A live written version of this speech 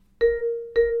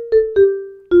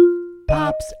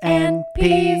Pops and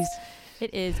Peas.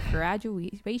 It is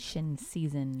graduation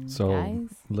season, So guys.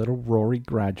 little Rory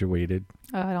graduated.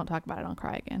 Oh, don't talk about it. I'll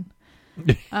cry again.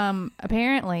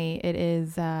 Apparently, it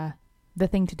is the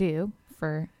thing to do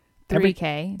for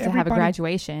 3K to have a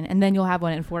graduation, and then you'll have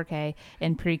one in 4K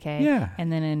in pre-K,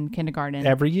 and then in kindergarten.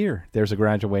 Every year there's a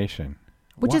graduation.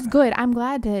 Which is good. I'm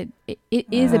glad that it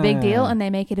is a big deal, and they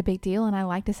make it a big deal, and I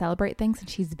like to celebrate things, and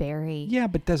she's very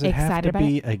but does it have to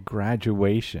be a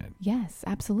graduation? Yes,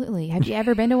 absolutely. Have you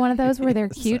ever been to one of those where they're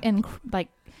cute and like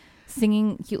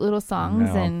singing cute little songs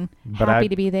and happy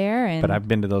to be there? But I've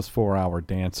been to those 4-hour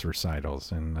dance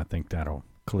recitals, and I think that'll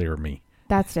clear me.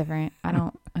 That's different.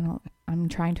 I'm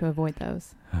trying to avoid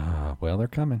those. Well, they're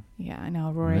coming. Yeah, I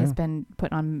know. Rory's been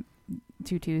putting on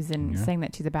tutus and saying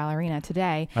that she's a ballerina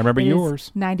today. I remember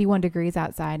yours. 91 degrees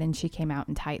outside, and she came out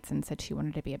in tights and said she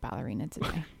wanted to be a ballerina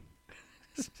today.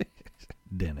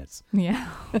 Dennis. Yeah.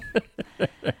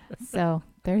 So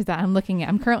there's that.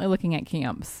 I'm currently looking at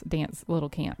camps, little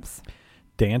camps.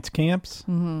 Dance camps?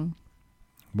 Mm-hmm.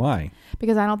 Why?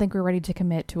 Because I don't think we're ready to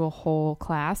commit to a whole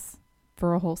class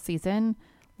for a whole season.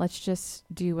 Let's just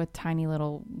do a tiny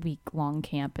little week-long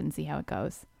camp and see how it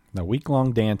goes. A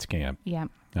week-long dance camp? Yeah.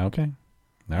 Okay.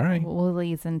 All right. We'll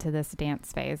ease into this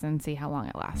dance phase and see how long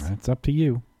it lasts. That's up to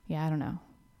you. Yeah, I don't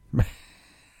know.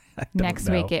 Next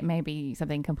week it may be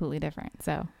something completely different.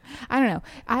 So I don't know.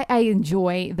 I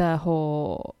enjoy the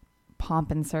whole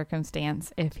pomp and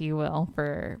circumstance, if you will,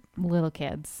 for little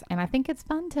kids. And I think it's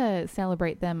fun to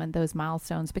celebrate them and those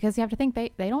milestones, because you have to think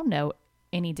they don't know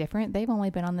any different. They've only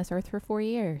been on this earth for 4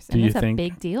 years, and it's a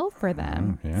big deal for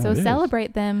them. So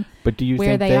celebrate them. But do you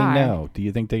think they know? Do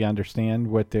you think they understand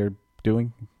what they're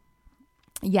doing?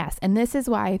 Yes, and this is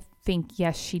why I think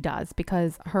yes, she does,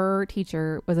 because her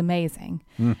teacher was amazing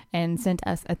and sent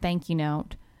us a thank you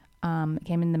note. It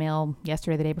came in the mail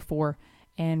yesterday, the day before,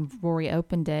 and Rory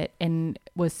opened it and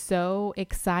was so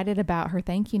excited about her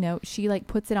thank you note. She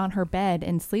puts it on her bed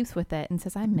and sleeps with it and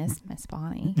says, "I miss Miss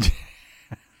Bonnie."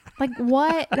 Like,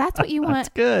 what? That's what you want. That's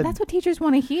good. That's what teachers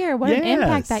want to hear. What an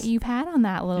impact that you've had on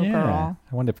that little girl.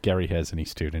 I wonder if Gary has any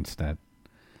students that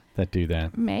do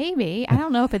that. Maybe. I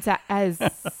don't know if it's as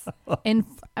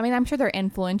I'm sure they're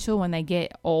influential when they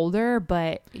get older,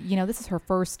 but this is her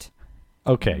first.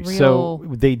 Okay, so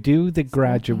they do the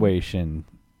graduation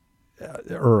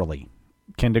early,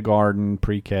 kindergarten,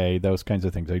 pre-K, those kinds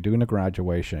of things. They're doing a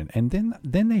graduation, and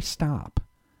then they stop.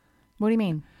 What do you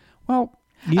mean? Well,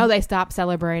 they stop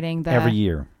celebrating every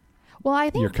year. Well,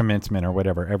 I think your commencement or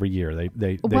whatever every year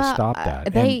they stop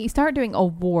that. They start doing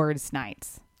awards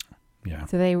nights. Yeah.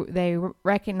 So they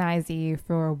recognize you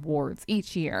for awards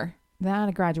each year. Not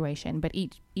a graduation, but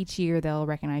each year they'll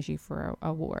recognize you for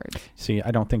awards. See,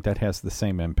 I don't think that has the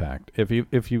same impact. If you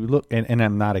look, and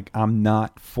I'm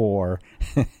not for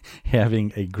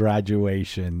having a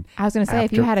graduation. I was going to say,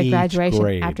 if you had a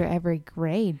graduation after every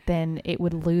grade, then it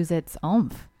would lose its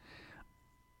oomph.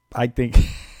 I think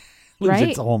lose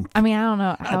its oomph. I mean, I don't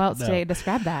know how else to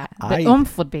describe that. The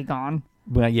oomph would be gone.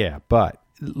 Well, yeah, but.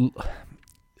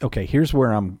 Okay, here's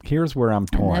where I'm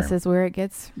torn. And this is where it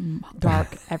gets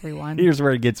dark, everyone. Here's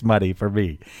where it gets muddy for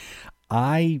me.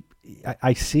 I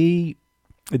see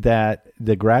that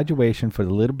the graduation for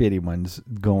the little bitty ones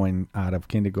going out of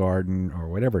kindergarten or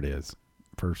whatever it is,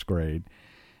 first grade,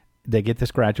 they get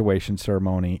this graduation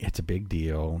ceremony. It's a big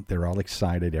deal. They're all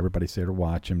excited. Everybody's there to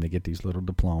watch them. They get these little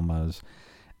diplomas,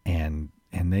 and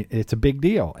it's a big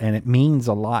deal, and it means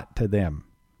a lot to them.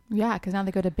 Yeah, because now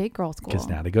they go to big girl school. Because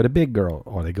now they go to big girl,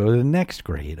 or they go to the next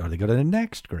grade, or they go to the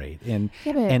next grade. And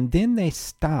then they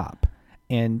stop.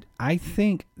 And I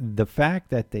think the fact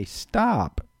that they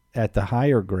stop at the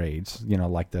higher grades,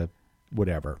 like the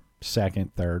whatever,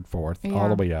 second, third, fourth, all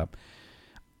the way up,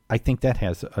 I think that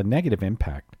has a negative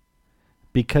impact.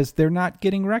 Because they're not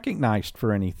getting recognized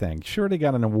for anything. Sure, they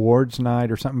got an awards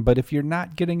night or something, but if you're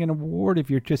not getting an award, if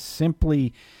you're just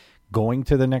simply going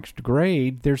to the next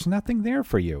grade, there's nothing there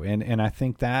for you. And I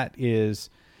think that is,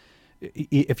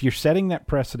 if you're setting that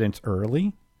precedence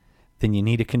early, then you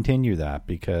need to continue that,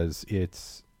 because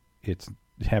it's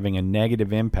having a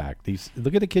negative impact.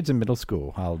 Look at the kids in middle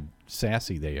school, how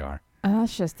sassy they are.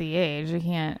 That's just the age.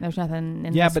 There's nothing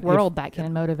in this world that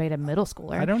can motivate a middle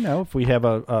schooler. I don't know if we have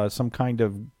some kind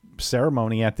of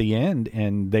ceremony at the end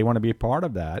and they want to be a part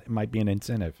of that. It might be an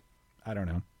incentive. I don't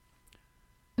know.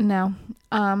 No.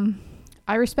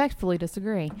 I respectfully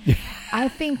disagree. I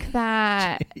think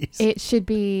that it should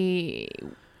be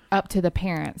up to the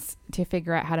parents to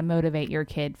figure out how to motivate your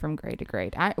kid from grade to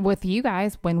grade. With you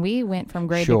guys, when we went from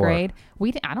grade to grade,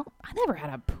 I never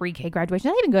had a pre-K graduation.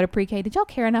 I didn't even go to pre-K. Did y'all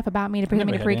care enough about me to put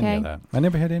me to pre-K? I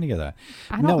never had any of that.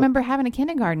 I don't remember having a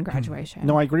kindergarten graduation.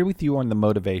 No, I agree with you on the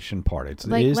motivation part. It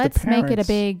is let's the parents, make it a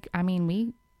big.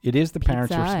 It is the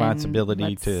parents'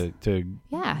 responsibility to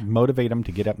motivate them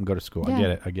to get up and go to school.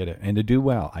 Yeah. I get it. And to do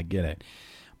well, I get it.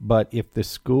 But if the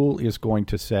school is going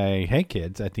to say, hey,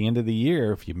 kids, at the end of the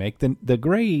year, if you make the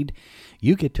grade,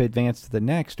 you get to advance to the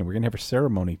next, and we're going to have a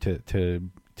ceremony to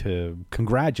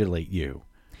congratulate you.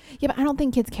 Yeah, but I don't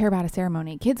think kids care about a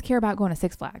ceremony. Kids care about going to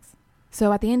Six Flags.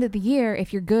 So at the end of the year,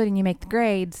 if you're good and you make the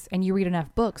grades and you read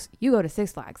enough books, you go to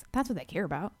Six Flags. That's what they care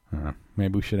about.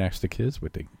 Maybe we should ask the kids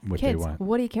what they want.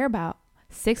 What do you care about?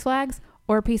 Six Flags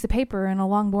or a piece of paper and a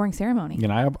long, boring ceremony? You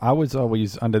know, I was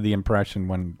always under the impression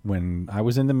when I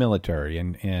was in the military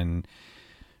and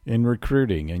in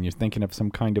recruiting, and you're thinking of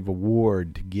some kind of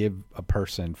award to give a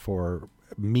person for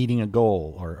meeting a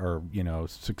goal or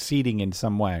succeeding in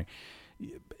some way.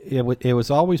 It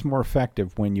was always more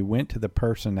effective when you went to the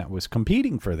person that was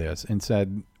competing for this and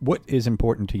said, what is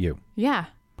important to you? Yeah.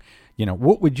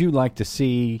 What would you like to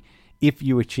see if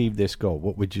you achieve this goal?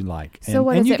 What would you like? So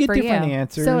what is you it get for different you?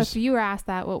 answers. So if you were asked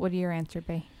that, what would your answer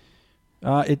be?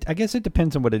 I guess it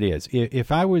depends on what it is.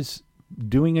 If I was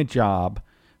doing a job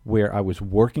where I was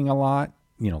working a lot,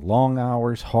 long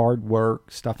hours, hard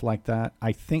work, stuff like that,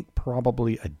 I think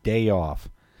probably a day off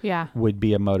would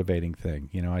be a motivating thing.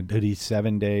 I do these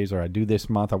 7 days, or I do this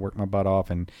month, I work my butt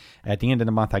off, and at the end of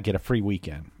the month, I get a free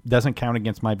weekend. Doesn't count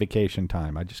against my vacation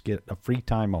time. I just get a free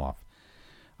time off.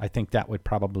 I think that would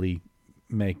probably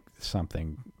mean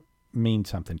something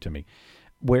to me.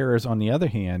 Whereas on the other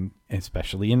hand,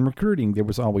 especially in recruiting, there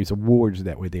was always awards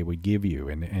that they would give you,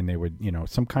 and they would,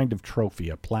 some kind of trophy,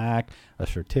 a plaque, a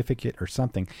certificate, or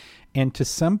something. And to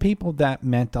some people that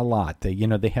meant a lot. They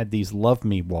had these love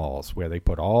me walls where they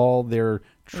put all their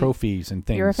trophies and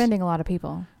things. You're offending a lot of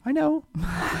people. I know.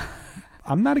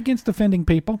 I'm not against offending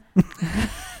people.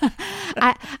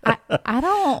 I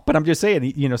don't. But I'm just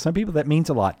saying, some people that means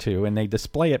a lot to, and they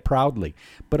display it proudly.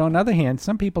 But on the other hand,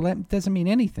 some people that doesn't mean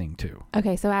anything to.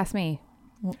 Okay, so ask me.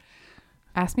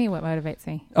 Ask me what motivates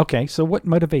me. Okay, so what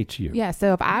motivates you? Yeah,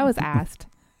 so if I was asked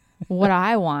what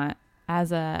I want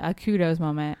as a kudos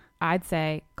moment, I'd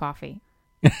say coffee.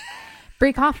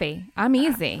 Free coffee. I'm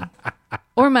easy.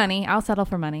 Or money. I'll settle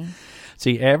for money.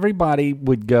 See, everybody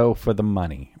would go for the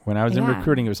money. When I was in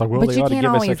recruiting, it was like, well, they ought to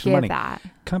give us extra money. That.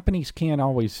 Companies can't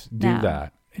always do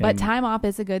that. But time off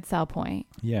is a good sell point.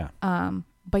 Yeah.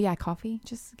 But yeah, coffee.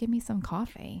 Just give me some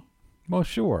coffee. Well,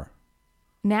 sure.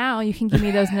 Now you can give me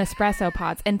those Nespresso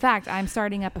pods. In fact, I'm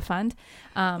starting up a fund.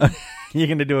 You're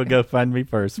going to do a GoFundMe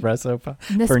for espresso pod?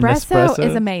 Nespresso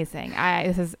is amazing.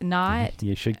 This is not...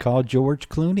 You should call George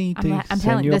Clooney to I'm send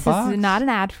telling you you, a box. This is not an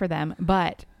ad for them,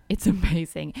 but it's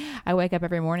amazing. I wake up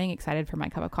every morning excited for my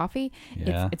cup of coffee.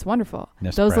 Yeah. It's wonderful.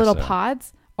 Nespresso. Those little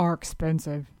pods are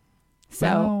expensive.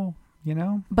 So,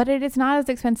 well, But it is not as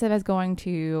expensive as going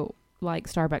to like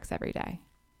Starbucks every day.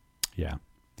 Yeah.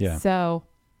 Yeah. So,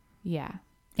 yeah.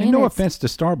 And no offense to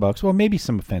Starbucks. Well, maybe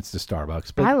some offense to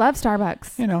Starbucks. But I love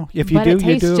Starbucks. If you do,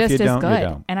 you do. If you don't, good. you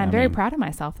don't. And I'm very proud of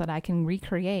myself that I can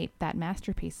recreate that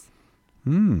masterpiece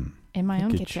in my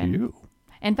own kitchen. You.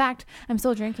 In fact, I'm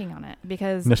still drinking on it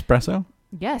because... Nespresso?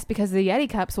 Yes, because the Yeti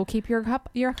cups will keep your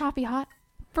coffee hot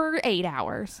for 8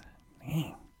 hours.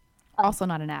 Dang. Also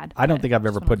not an ad. I don't think I've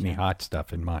ever put any hot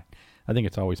stuff in mine. I think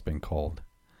it's always been cold.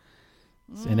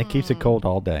 And it keeps it cold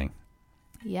all day.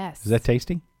 Yes. Is that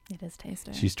tasty? It is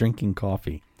tasty. She's drinking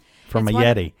coffee from a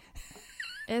Yeti.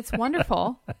 It's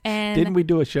wonderful. And didn't we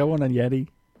do a show on a Yeti?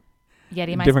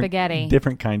 Yeti, my spaghetti.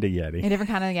 Different kind of Yeti. A different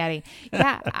kind of Yeti.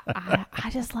 Yeah, I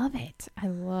just love it. I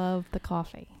love the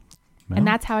coffee. Well, and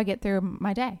that's how I get through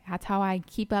my day. That's how I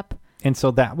keep up. And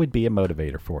so that would be a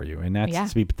motivator for you. And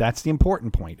that's the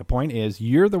important point. The point is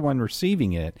you're the one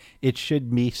receiving it. It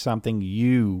should be something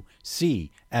you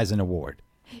see as an award.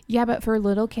 Yeah, but for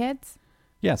little kids.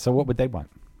 Yeah, so what would they want?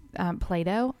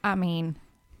 Play-Doh. I mean.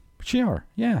 Sure,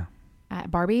 yeah.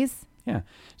 Barbies. Yeah.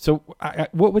 So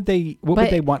what would they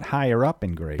want higher up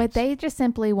in grades? But they just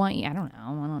simply want you. I don't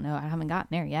know. I haven't gotten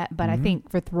there yet. But I think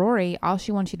for Rory, all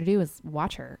she wants you to do is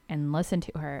watch her and listen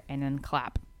to her and then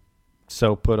clap.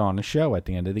 So put on a show at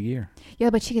the end of the year.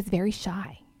 Yeah, but she gets very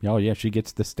shy. Oh, yeah. She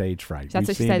gets the stage fright. That's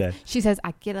what she says. She says,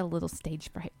 I get a little stage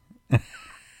fright.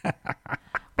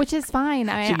 Which is fine.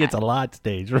 She gets a lot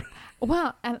stage fright.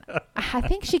 Well, I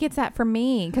think she gets that from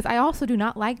me because I also do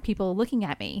not like people looking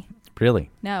at me. Really?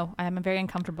 No, I'm very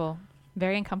uncomfortable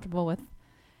with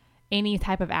any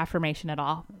type of affirmation at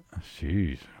all.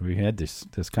 Jeez, we had this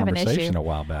conversation a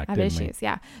while back, didn't we?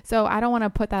 Yeah. So I don't want to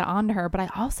put that onto her, but I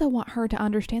also want her to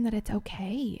understand that it's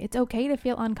okay. It's okay to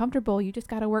feel uncomfortable. You just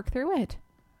got to work through it.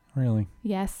 Really?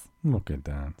 Yes. Look at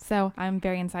that. So I'm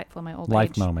very insightful in my old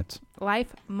Life age.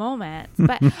 Life moments.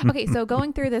 But okay, so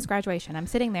going through this graduation, I'm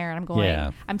sitting there and I'm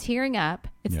going, I'm tearing up.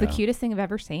 It's the cutest thing I've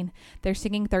ever seen. They're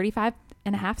singing 35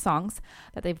 and a half songs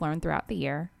that they've learned throughout the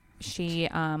year. She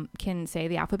can say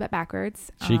the alphabet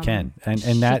backwards. She can. And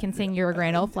she that can sing You're a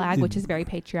Grand Old Flag, which is very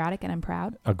patriotic, and I'm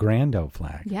proud. A grand old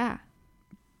flag. Yeah.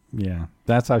 Yeah.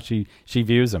 That's how she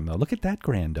views them, though. Look at that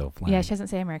grand old flag. Yeah, she doesn't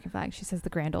say American flag. She says the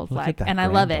grand old flag. And I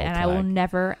love it. And I will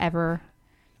never, ever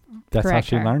That's how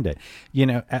she her. learned it. You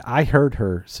know, I heard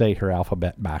her say her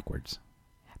alphabet backwards.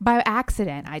 By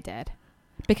accident, I did.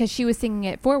 Because she was singing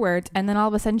it forwards, and then all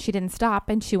of a sudden she didn't stop,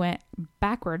 and she went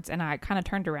backwards, and I kind of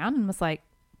turned around and was like,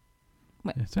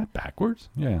 what? Is that backwards?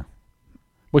 Yeah.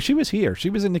 Well, she was here.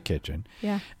 She was in the kitchen.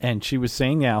 Yeah. And she was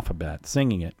saying the alphabet,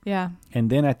 singing it. Yeah. And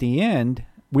then at the end,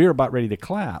 we were about ready to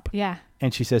clap. Yeah.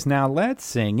 And she says, now let's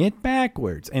sing it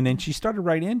backwards. And then she started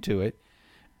right into it.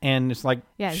 And it's like,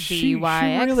 she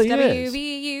really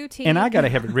is. And I got to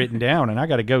have it written down, and I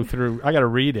got to go through, I got to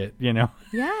read it, you know.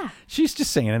 Yeah. She's just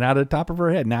saying it out of the top of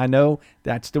her head. Now, I know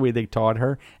that's the way they taught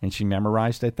her, and she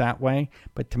memorized it that way.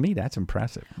 But to me, that's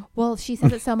impressive. Well, she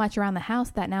says it so much around the house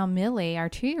that now Millie, our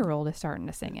 2-year-old, is starting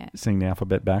to sing it. Sing the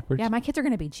alphabet backwards? Yeah, my kids are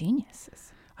going to be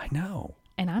geniuses. I know.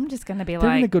 And I'm just going to be They're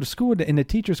going to go to school, and the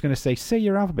teacher's going to say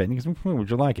your alphabet. And he goes, would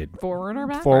you like it? Forward or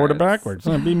backwards? Forward or backwards.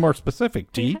 Be more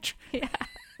specific, teach. Yeah.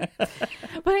 But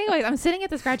anyways, I'm sitting at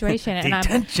this graduation and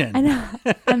Detention.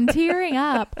 I'm tearing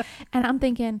up, and I'm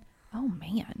thinking, oh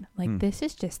man, like this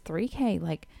is just 3K.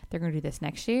 Like they're going to do this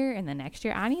next year and the next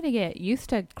year. I need to get used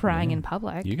to crying in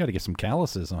public. You got to get some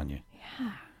calluses on you.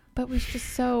 Yeah. But it was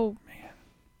just so,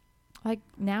 like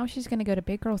now she's going to go to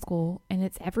big girl school, and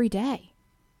it's every day,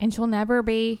 and she'll never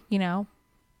be,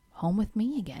 home with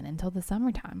me again until the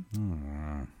summertime.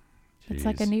 It's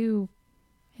like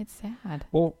it's sad.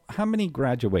 Well, how many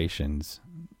graduations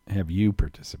have you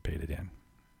participated in?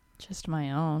 Just my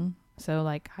own. So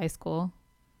like high school.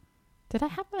 Did I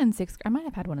have one in 6th grade? I might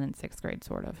have had one in 6th grade,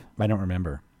 sort of. I don't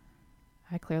remember.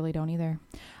 I clearly don't either.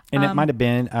 And it might have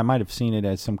been, I might have seen it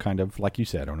as some kind of, like you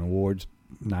said, an awards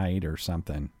night or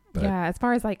something. But yeah, as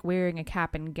far as like wearing a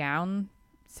cap and gown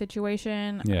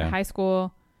situation, high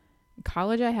school.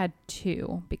 College, I had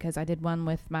 2 because I did one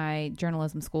with my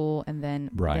journalism school, and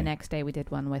then the next day we did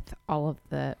one with all of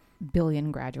the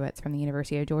billion graduates from the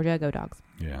University of Georgia. Go Dogs!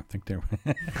 Yeah, I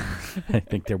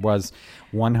think there was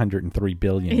 103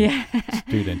 billion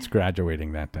students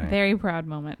graduating that day. Very proud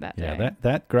moment that day. Yeah,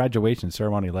 that graduation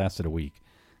ceremony lasted a week.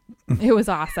 It was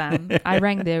awesome. I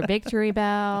rang the victory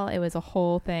bell. It was a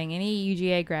whole thing. Any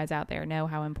UGA grads out there know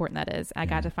how important that is. I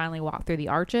got to finally walk through the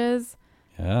arches.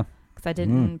 Yeah. Because I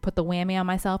didn't put the whammy on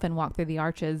myself and walk through the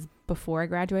arches before I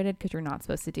graduated, because you're not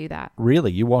supposed to do that.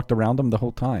 Really? You walked around them the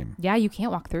whole time? Yeah, you can't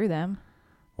walk through them.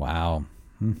 Wow.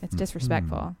 It's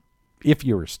disrespectful. If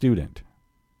you're a student.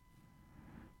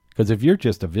 Because if you're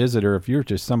just a visitor, if you're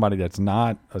just somebody that's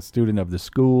not a student of the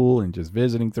school and just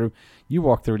visiting through, you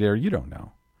walk through there, you don't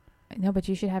know. No, but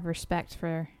you should have respect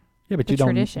for but the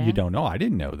tradition. You don't know. I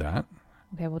didn't know that.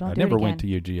 Okay, well, don't I do it again. never went to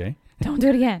UGA. Don't do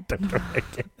it again. Don't do it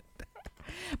again.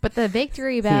 But the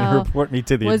victory bell report me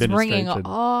to the was ringing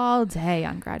all day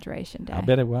on graduation day. I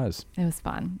bet it was. It was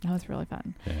fun. That was really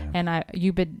fun. Yeah. And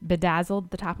you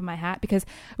bedazzled the top of my hat because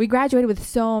we graduated with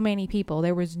so many people.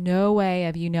 There was no way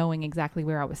of you knowing exactly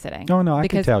where I was sitting. Oh, no, I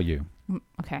could tell you.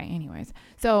 Okay, anyways.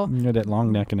 So you know that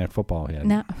long neck and that football head.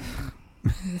 Now,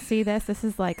 you see this? This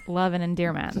is like love and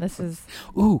endearment. This is...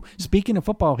 Ooh, speaking of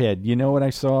football head, you know what I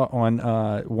saw on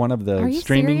one of the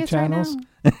streaming channels? Right now?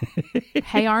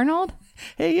 Hey Arnold?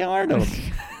 Hey Arnold.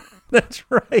 That's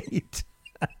right.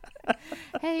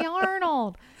 Hey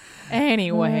Arnold.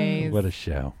 Anyways. What a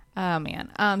show. Oh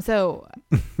man. So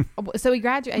we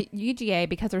graduate at UGA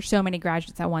because there's so many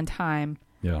graduates at one time.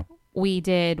 Yeah. We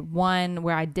did one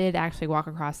where I did actually walk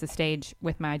across the stage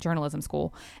with my journalism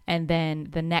school. And then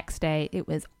the next day it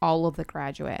was all of the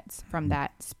graduates from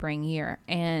that spring year.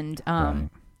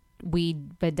 And we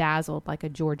bedazzled like a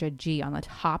Georgia G on the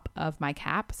top of my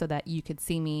cap so that you could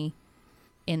see me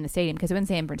in the stadium, because it was in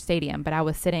Sanford Stadium, but I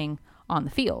was sitting on the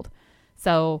field.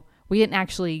 So we didn't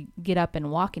actually get up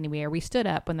and walk anywhere. We stood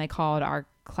up when they called our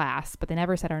class, but they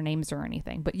never said our names or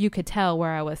anything. But you could tell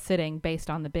where I was sitting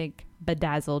based on the big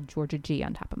bedazzled Georgia G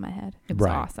on top of my head. It was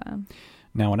awesome.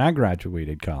 Now, when I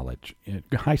graduated college,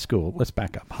 high school, let's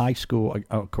back up. High school,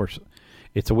 of course,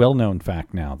 it's a well-known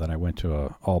fact now that I went to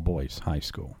a all-boys high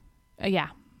school. Yeah.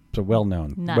 It's a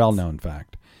well-known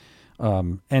fact.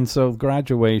 And so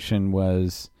graduation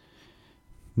was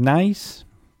nice,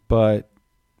 but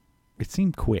it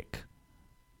seemed quick.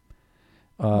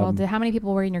 Well, how many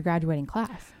people were in your graduating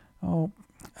class? Oh,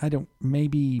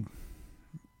 maybe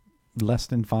less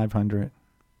than 500.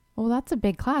 Well, that's a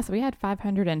big class. We had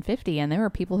 550, and there were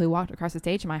people who walked across the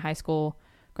stage in my high school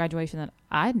graduation that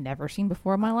I'd never seen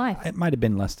before in my life. It might have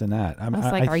been less than that. I was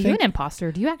like, are you an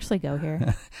imposter? Do you actually go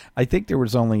here? I think there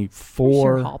was only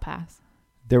 4. Your hall pass.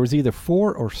 There was either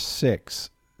 4 or 6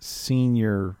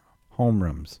 senior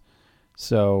homerooms.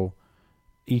 So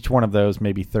each one of those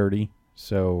maybe 30.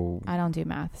 So I don't do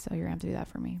math, so you're going to have to do that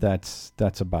for me.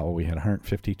 That's about what we had,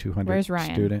 150, 200 Where's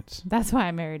Ryan? Students. That's why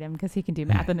I married him, because he can do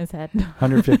math in his head.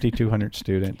 150, 200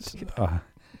 students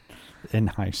in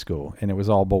high school, and it was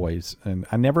all boys. And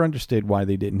I never understood why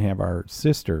they didn't have our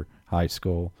sister high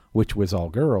school, which was all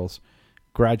girls,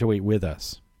 graduate with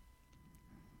us,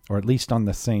 or at least on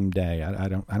the same day. I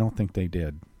don't think they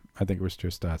did. I think it was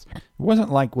just us. It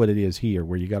wasn't like what it is here,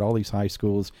 where you got all these high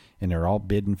schools and they're all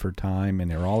bidding for time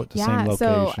and they're all at the same location.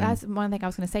 So that's one thing I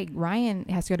was going to say. Ryan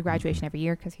has to go to graduation every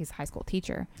year because he's a high school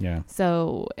teacher. Yeah.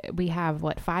 So we have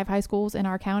 5 high schools in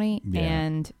our county,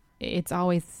 and it's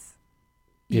always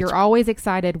you're always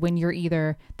excited when you're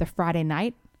either the Friday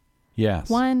night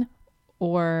one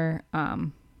or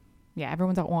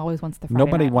everyone always wants the Friday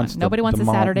night one. Nobody wants the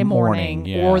Saturday morning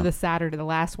or the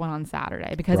last one on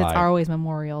Saturday, because it's always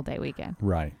Memorial Day weekend.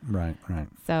 Right.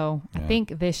 So I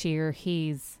think this year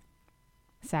he's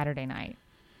Saturday night.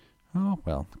 Oh,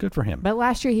 well, good for him. But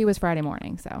last year he was Friday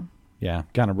morning, so. Yeah,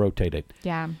 kind of rotated.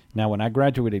 Yeah. Now, when I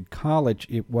graduated college,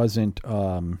 it wasn't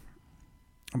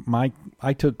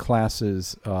I took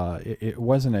classes, it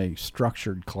wasn't a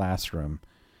structured classroom.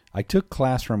 I took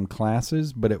classroom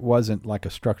classes, but it wasn't like a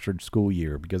structured school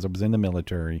year, because I was in the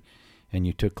military, and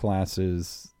you took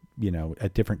classes,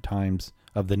 at different times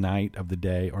of the night, of the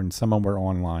day, or some of them were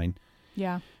online.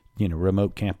 Yeah.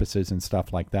 Remote campuses and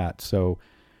stuff like that. So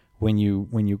when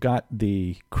you got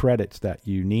the credits that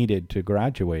you needed to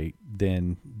graduate,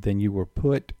 then you were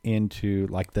put into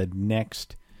like the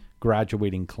next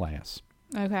graduating class.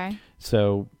 Okay.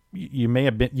 So you may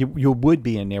have been, you would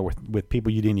be in there with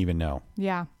people you didn't even know.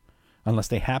 Yeah. Unless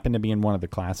they happen to be in one of the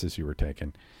classes you were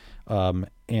taking.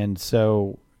 And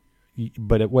so,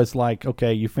 but it was like,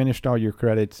 okay, you finished all your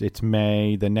credits. It's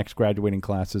May. The next graduating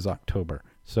class is October.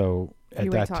 So at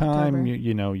that time,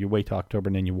 you wait till October,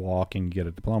 and then you walk and you get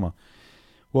a diploma.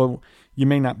 Well, you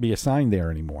may not be assigned there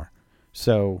anymore.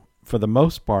 So for the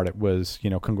most part, it was,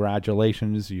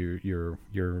 congratulations, you're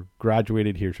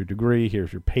graduated. Here's your degree.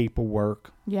 Here's your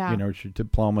paperwork. Yeah. Your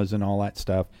diplomas and all that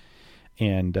stuff.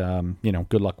 And,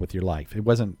 good luck with your life. It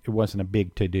wasn't a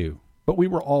big to do, but we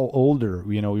were all older.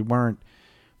 We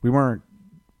weren't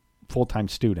full-time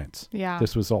students. Yeah.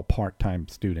 This was all part-time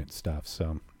student stuff.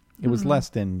 So it was less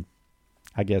than,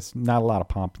 I guess, not a lot of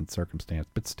pomp and circumstance,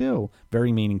 but still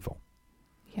very meaningful.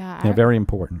 Yeah. Very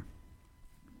important.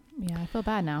 Yeah. I feel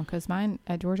bad now, because mine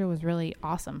at Georgia was really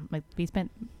awesome. Like,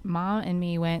 Mom and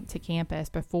me went to campus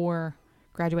before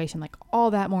graduation, like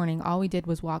all that morning. All we did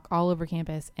was walk all over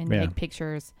campus and take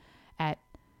pictures at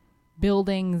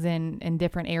buildings and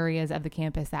different areas of the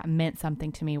campus that meant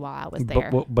something to me while I was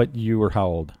there. But you were how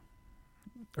old?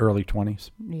 Early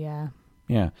 20s? Yeah.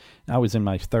 Yeah. I was in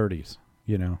my 30s,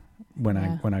 when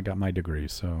I got my degree.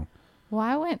 So. Well,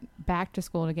 I went back to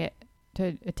school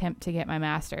to attempt to get my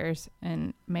master's,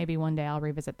 and maybe one day I'll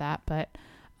revisit that, but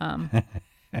I'm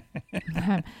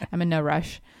in no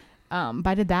rush. But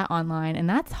I did that online, and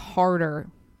that's harder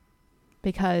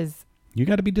because you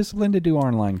got to be disciplined to do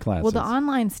online classes. Well, the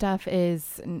online stuff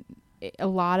is a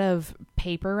lot of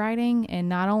paper writing, and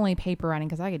not only paper writing,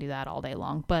 because I could do that all day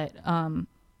long, but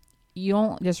you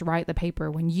don't just write the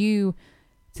paper. When you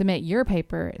submit your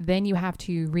paper, then you have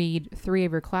to read 3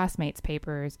 of your classmates'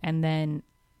 papers and then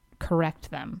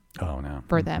correct them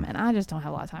for them, and I just don't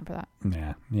have a lot of time for that.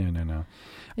 No.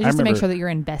 It's just to make sure that you're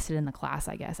invested in the class,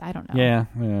 I guess. I don't know.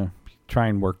 Yeah. Try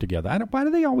and work together. Why do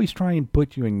they always try and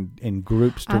put you in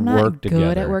groups to work together? I'm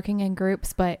not good at working in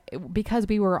groups, but because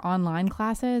we were online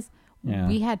classes,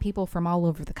 we had people from all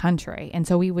over the country, and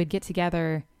so we would get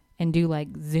together and do like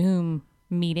Zoom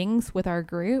meetings with our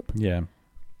group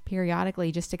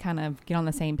periodically, just to kind of get on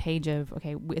the same page of,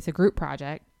 okay, it's a group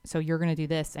project, so you're going to do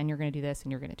this, and you're going to do this,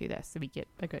 and you're going to do this, so we get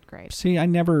a good grade. See, I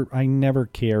never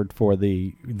cared for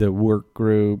the work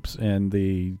groups and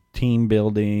the team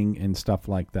building and stuff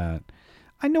like that.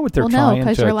 I know what they're trying to achieve.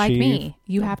 Because you're like me.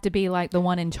 You have to be like the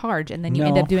one in charge, and then you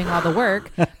end up doing all the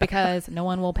work because no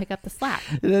one will pick up the slack.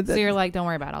 So you're like, don't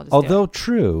worry about it. I'll just Although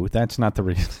true, that's not the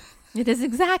reason. It is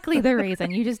exactly the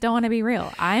reason. You just don't want to be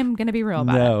real. I'm going to be real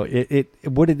about it. No,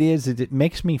 what it is it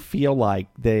makes me feel like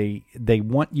they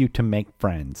want you to make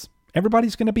friends.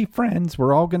 Everybody's going to be friends.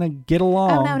 We're all going to get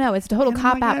along. Oh, no. It's a total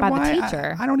cop-out by the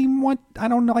teacher. I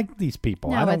don't like these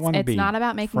people. No, I don't want to be It's not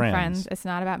about making friends. It's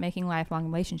not about making lifelong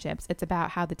relationships. It's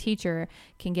about how the teacher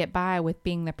can get by with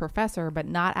being the professor, but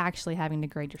not actually having to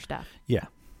grade your stuff. Yeah.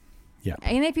 Yeah.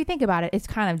 And if you think about it, it's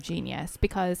kind of genius,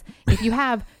 because if you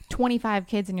have 25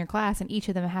 kids in your class and each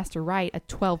of them has to write a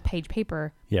 12-page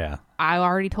paper. Yeah. I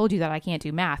already told you that I can't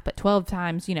do math, but 12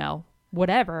 times,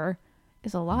 whatever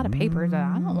is a lot of papers that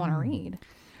I don't want to read.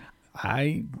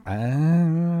 I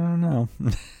don't know.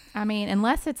 I mean,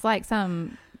 unless it's like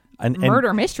some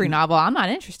murder mystery novel, I'm not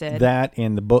interested. That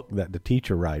and the book that the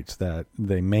teacher writes that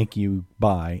they make you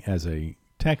buy as a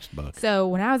textbook. So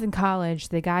when I was in college,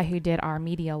 the guy who did our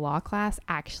media law class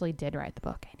actually did write the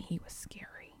book, and he was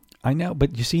scary. I know,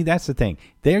 but you see, that's the thing.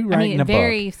 They're writing a book.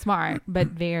 Very smart, but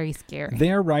very scary.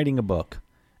 They're writing a book,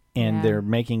 and they're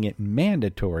making it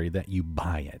mandatory that you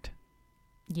buy it.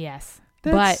 Yes.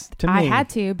 That's, but to me, I had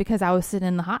to, because I was sitting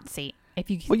in the hot seat.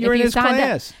 You're in his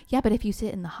class. Yeah, but if you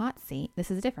sit in the hot seat,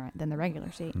 this is different than the regular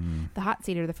seat. The hot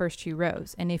seat are the first 2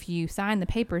 rows. And if you sign the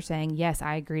paper saying, yes,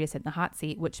 I agree to sit in the hot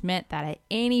seat, which meant that at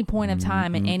any point of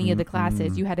time in any of the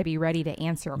classes, you had to be ready to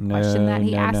answer a question that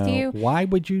he asked you. Why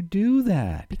would you do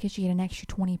that? Because you get an extra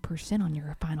 20% on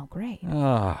your final grade.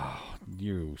 Oh,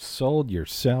 you sold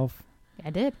yourself. I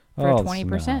did, for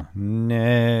 20%.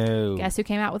 No. Guess who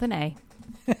came out with an A?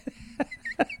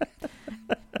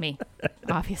 Me,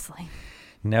 obviously.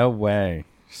 No way.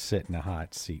 Sit in a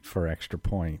hot seat for extra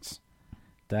points.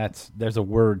 There's a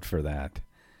word for that.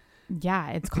 Yeah,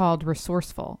 it's called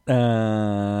resourceful.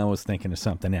 I was thinking of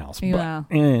something else. Yeah.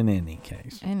 But in any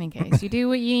case. You do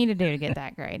what you need to do to get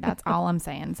that grade. That's all I'm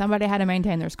saying. Somebody had to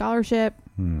maintain their scholarship.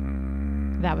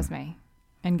 That was me.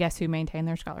 And guess who maintained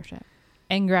their scholarship?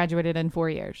 And graduated in 4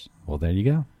 years. Well, there you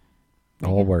go.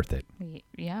 All worth it.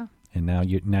 Yeah. And now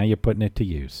you're putting it to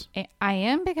use. I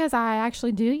am, because I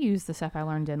actually do use the stuff I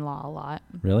learned in law a lot.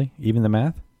 Really? Even the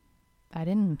math? I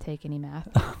didn't take any math.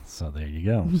 So there you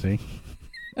go. See?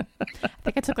 I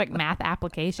think I took like math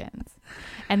applications.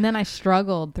 And then I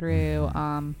struggled through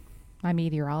my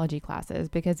meteorology classes,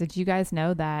 because did you guys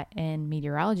know that in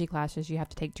meteorology classes you have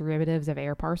to take derivatives of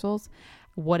air parcels?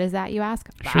 What is that, you ask?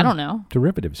 Sure. I don't know.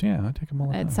 Derivatives, yeah. I take them all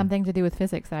the time. It's something to do with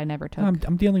physics that I never took.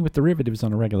 I'm dealing with derivatives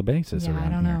on a regular basis. Yeah, I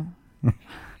don't know.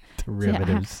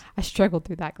 Derivatives. Yeah, I struggled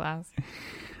through that class.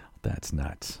 That's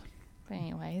nuts. But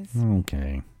anyways.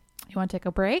 Okay. You want to take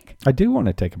a break? I do want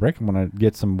to take a break. I want to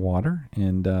get some water.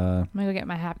 And I'm going to go get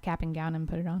my cap and gown and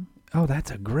put it on. Oh, that's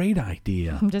a great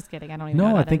idea. I'm just kidding. I don't even know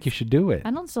what that I think is. you should do it.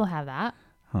 I don't still have that.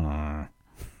 Huh.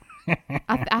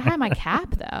 I had my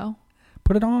cap, though.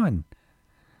 Put it on.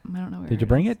 I don't know where Did you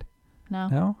bring it? No.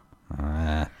 No?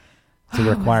 It's a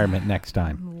requirement next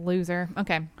time. Loser.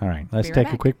 Okay. All right. Let's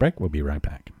take a quick break. We'll be right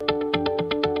back.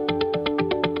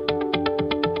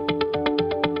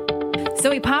 So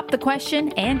we popped the question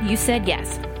and you said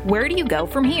yes. Where do you go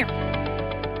from here?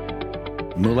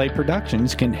 Moulet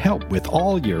Productions can help with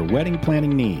all your wedding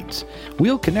planning needs.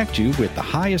 We'll connect you with the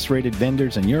highest rated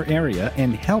vendors in your area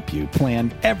and help you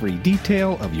plan every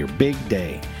detail of your big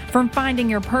day. From finding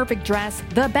your perfect dress,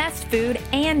 the best food,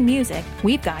 and music,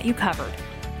 we've got you covered.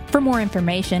 For more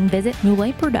information, visit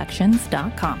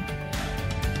mouletproductions.com.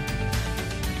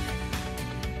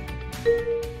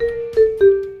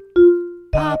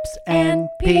 Pops and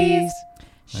peas.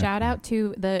 Shout out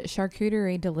to the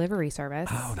charcuterie delivery service.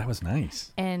 Oh, that was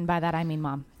nice. And by that, I mean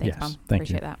Mom. Thanks, Mom. Thank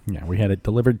Appreciate you. that. Yeah, we had it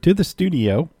delivered to the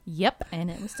studio. Yep,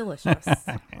 and it was delicious.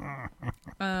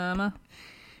 And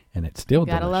it's still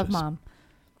delicious. Gotta love Mom.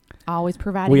 Always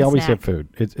providing We always snack. have food.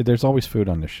 There's always food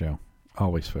on the show.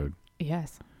 Always food.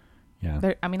 Yes.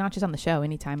 Yeah. I mean, not just on the show.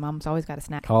 Anytime. Mom's always got a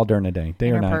snack. All during the day. Day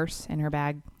in or her night. purse, in her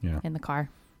bag, in the car.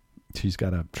 She's got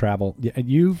to travel. Yeah,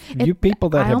 you people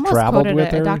that have traveled I almost with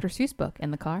quoted her. a Dr. Seuss book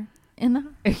in the car.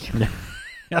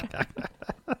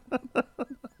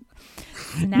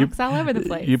 Snacks all over the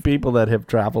place. You people that have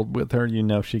traveled with her, you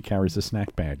know she carries a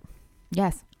snack bag.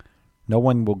 Yes. No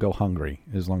one will go hungry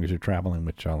as long as you're traveling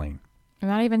with Charlene. I'm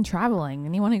not even traveling.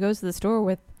 Anyone who goes to the store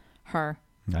with her.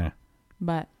 Nah.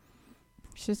 But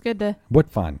she's good to...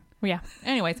 What fun. Well, yeah.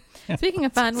 Anyways, speaking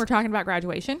of fun, we're talking about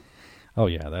graduation. Oh,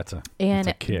 yeah, that's a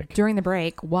kick. During the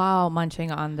break, while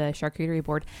munching on the charcuterie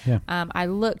board, I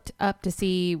looked up to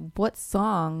see what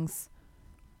songs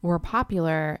were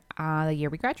popular the year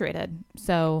we graduated.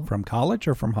 So from college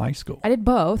or from high school? I did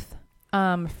both.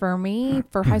 For me,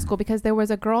 for high school, because there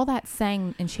was a girl that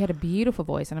sang, and she had a beautiful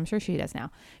voice, and I'm sure she does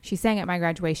now. She sang at my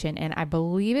graduation, and I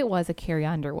believe it was a Carrie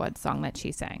Underwood song that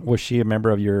she sang. Was she a member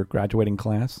of your graduating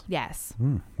class? Yes.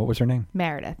 What was her name?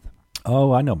 Meredith.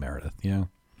 Oh, I know Meredith, yeah.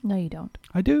 No, you don't.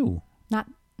 I do.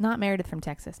 Not Meredith from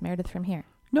Texas. Meredith from here.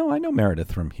 No, I know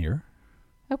Meredith from here.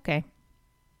 Okay.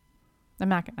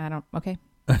 Okay.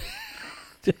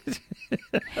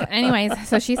 Anyways,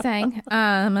 so she sang.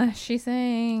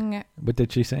 What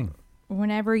did she sing?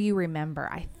 Whenever You Remember.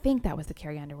 I think that was the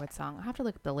Carrie Underwood song. I'll have to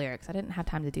look at the lyrics. I didn't have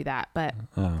time to do that, but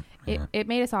it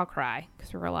made us all cry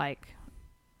because we were like...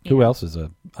 Who else is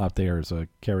out there is a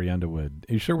Carrie Underwood?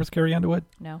 Are you sure it was Carrie Underwood?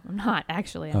 No, I'm not,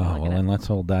 actually. Then let's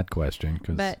hold that question.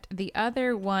 But the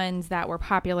other ones that were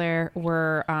popular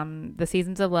were The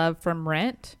Seasons of Love from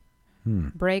Rent,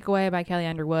 Breakaway by Kelly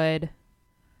Underwood,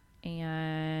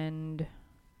 and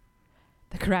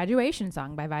The Graduation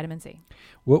Song by Vitamin C.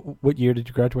 What year did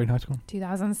you graduate high school?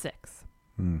 2006.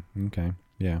 Okay,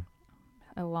 yeah.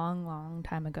 A long, long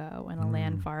time ago in a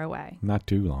land far away. Not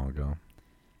too long ago.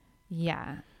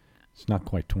 Yeah. It's not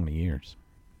quite 20 years.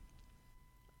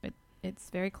 It's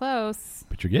very close.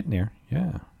 But you're getting there.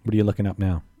 Yeah. What are you looking up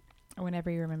now? Whenever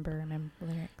You remember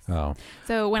lyrics. Oh.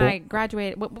 So when I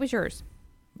graduated, what was yours?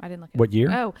 I didn't look at it. What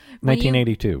year? Oh.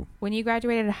 1982. When you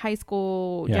graduated high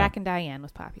school, Yeah. Jack and Diane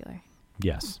was popular.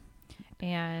 Yes.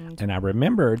 And I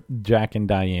remember Jack and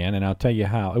Diane, and I'll tell you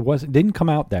how. It didn't come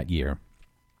out that year,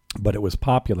 but it was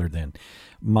popular then.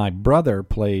 My brother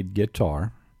played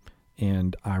guitar.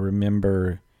 And I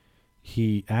remember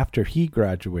after he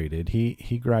graduated,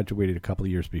 he graduated a couple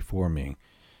of years before me.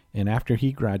 And after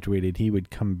he graduated, he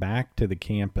would come back to the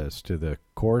campus, to the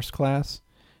chorus class,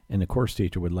 and the chorus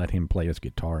teacher would let him play his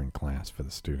guitar in class for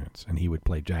the students. And he would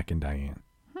play Jack and Diane.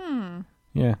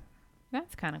 Yeah.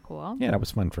 That's kind of cool. Yeah, that was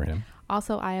fun for him.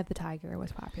 Also, Eye of the Tiger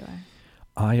was popular.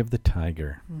 Eye of the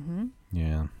Tiger. Mm-hmm.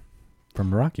 Yeah.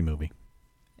 From a Rocky movie.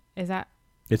 Is that?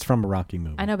 It's from a Rocky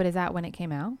movie. I know, but is that when it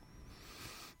came out?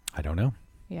 I don't know.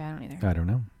 Yeah, I don't either. I don't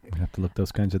know. I have to look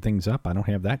those kinds of things up. I don't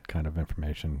have that kind of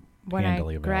information when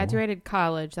handily I available. graduated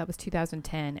college, that was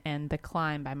 2010, and The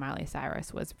Climb by Miley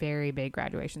Cyrus was very big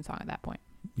graduation song at that point.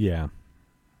 Yeah.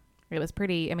 It was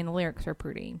pretty, I mean, the lyrics are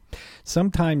pretty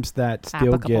Sometimes that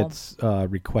still applicable. gets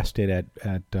requested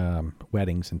at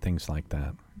weddings and things like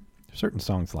that. Certain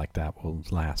songs like that will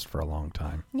last for a long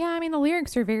time. Yeah, I mean, the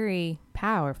lyrics are very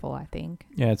powerful, I think.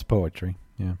 Yeah, it's poetry.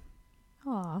 Yeah.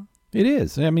 Aw. It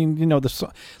is. I mean,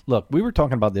 look, we were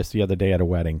talking about this the other day at a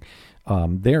wedding.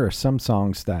 There are some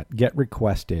songs that get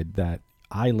requested that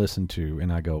I listen to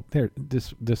and I go,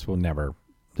 this will never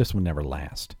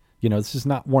last. This is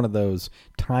not one of those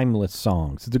timeless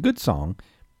songs. It's a good song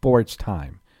for its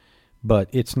time, but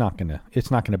it's not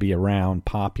gonna be around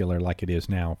popular like it is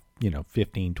now,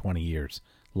 15, 20 years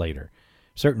later.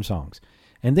 Certain songs.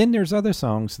 And then there's other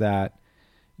songs that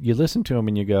you listen to them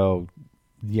and you go,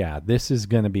 yeah, this is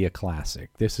going to be a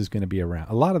classic. This is going to be around.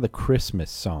 A lot of the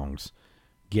Christmas songs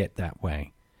get that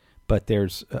way. But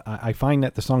I find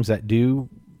that the songs that do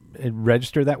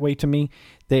register that way to me,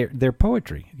 they're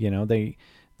poetry.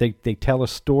 They tell a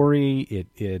story.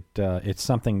 It's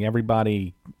something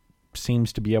everybody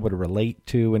seems to be able to relate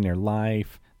to in their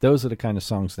life. Those are the kind of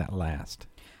songs that last.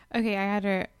 Okay, I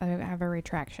have a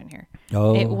retraction here.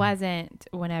 Oh. It wasn't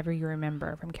Whenever You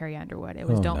Remember from Carrie Underwood. It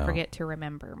was Don't Forget to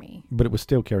Remember Me. But it was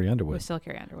still Carrie Underwood. It was still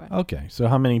Carrie Underwood. Okay, so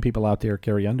how many people out there are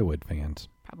Carrie Underwood fans?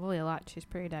 Probably a lot. She's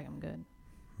pretty daggone good.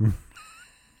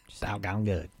 Doggone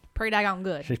good. Pretty daggone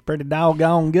good. She's pretty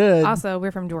doggone good. Also,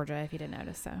 we're from Georgia, if you didn't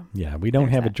notice. So yeah, we don't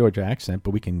have a Georgia accent,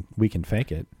 but we can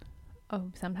fake it.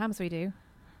 Oh, sometimes we do.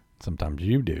 Sometimes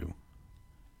you do.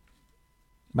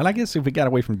 But I guess if we got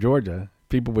away from Georgia,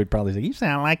 people would probably say, you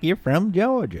sound like you're from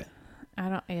Georgia.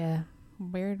 Yeah.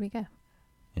 Where did we go?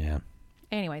 Yeah.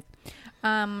 Anyways.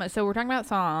 So we're talking about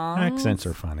songs. Accents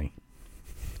are funny.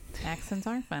 Accents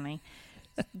are funny.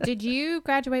 Did you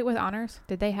graduate with honors?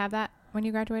 Did they have that when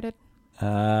you graduated?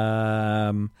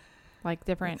 Like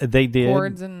different they did.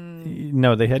 chords and...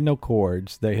 No, they had no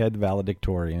chords. They had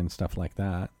valedictorian, stuff like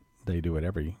that. They do it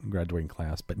every graduating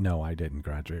class. But no, I didn't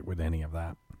graduate with any of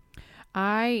that.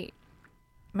 I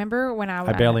remember when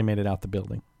I barely made it out the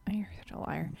building. Oh, you're such a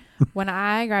liar. When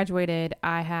I graduated,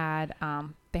 I had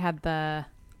they had the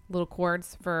little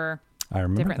chords for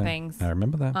different things. I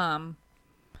remember that.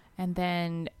 And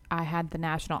then I had the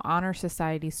National Honor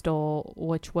Society stole,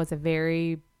 which was a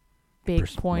very big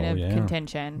point of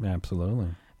contention. Absolutely.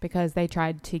 Because they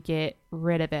tried to get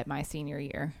rid of it my senior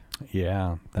year.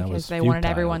 Yeah, that was because they wanted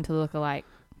everyone to look alike.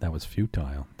 That was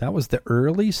futile. That was the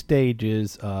early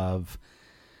stages of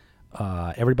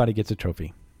everybody gets a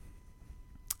trophy.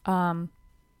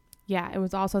 Yeah, it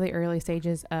was also the early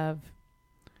stages of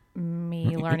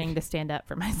me learning to stand up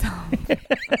for myself.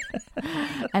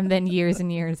 And then years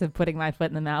and years of putting my foot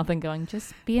in the mouth and going,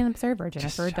 just be an observer,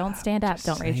 Jennifer. Don't stand up.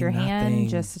 Don't raise your hand.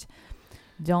 Just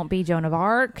don't be Joan of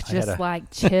Arc. Just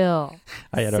chill.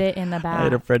 Sit in the back. I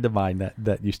had a friend of mine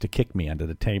that used to kick me under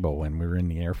the table when we were in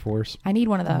the Air Force. I need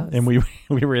one of those. And we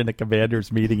were in a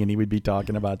commander's meeting, and he would be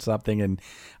talking about something, and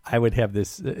I would have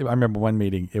this. I remember one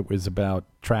meeting, it was about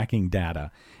tracking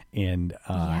data. And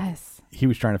he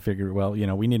was trying to figure, well,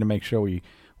 we need to make sure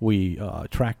we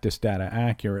track this data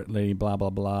accurately, blah, blah,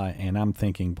 blah. And I'm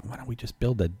thinking, why don't we just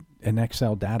build an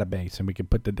Excel database and we can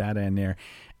put the data in there?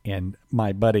 And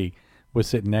my buddy was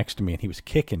sitting next to me, and he was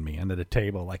kicking me under the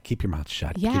table, like, keep your mouth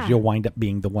shut, because you'll wind up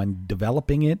being the one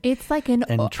developing it. It's like and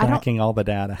tracking all the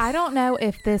data. I don't know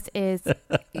if this is,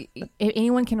 if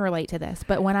anyone can relate to this,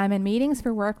 but when I'm in meetings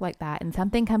for work like that, and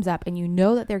something comes up, and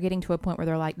that they're getting to a point where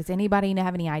they're like, does anybody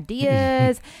have any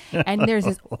ideas? And there's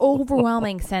this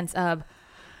overwhelming sense of,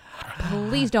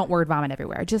 please don't word vomit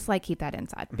everywhere. Just keep that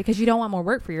inside, because you don't want more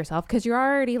work for yourself, because you're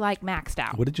already maxed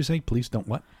out. What did you say? Please don't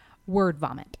what? Word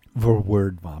vomit.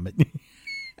 Word vomit.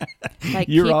 Keep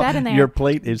that in there. Your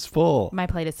plate is full. My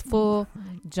plate is full.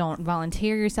 Don't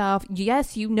volunteer yourself.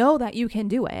 Yes, you know that you can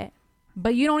do it,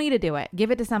 but you don't need to do it.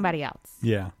 Give it to somebody else.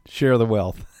 Yeah. Share the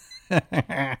wealth.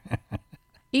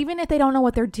 Even if they don't know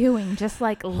what they're doing, just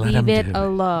leave it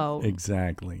alone.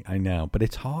 Exactly. I know. But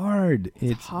it's hard.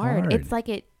 It's hard. It's like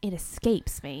it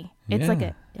escapes me. It's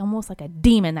almost like a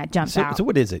demon that jumps out. So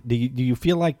what is it? Do you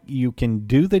feel like you can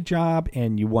do the job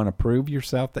and you want to prove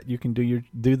yourself that you can do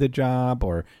the job?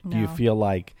 Or do you feel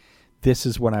like this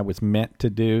is what I was meant to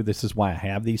do? This is why I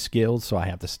have these skills, so I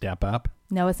have to step up?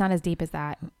 No, it's not as deep as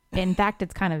that. In fact,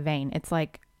 it's kind of vain. It's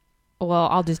like, well,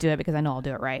 I'll just do it because I know I'll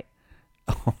do it right.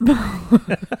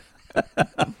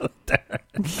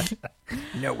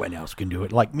 No one else can do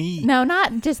it like me. No,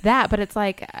 not just that, but it's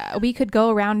like we could go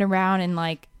around and around and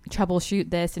troubleshoot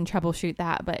this and troubleshoot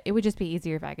that, but it would just be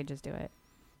easier if I could just do it.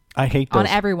 I hate those on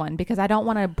everyone, because I don't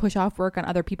want to push off work on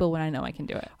other people when I know I can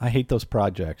do it. I hate those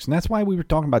projects, and that's why we were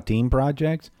talking about team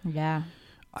projects. Yeah,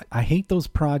 I hate those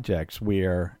projects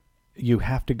where you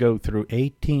have to go through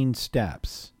 18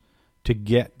 steps to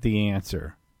get the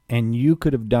answer. And you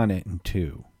could have done it in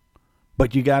 2.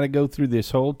 But you got to go through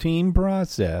this whole team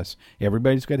process.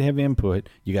 Everybody's got to have input.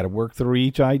 You got to work through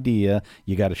each idea.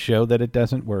 You got to show that it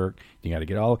doesn't work. You got to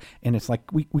get all. And it's like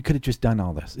we could have just done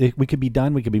all this. We could be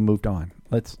done. We could be moved on.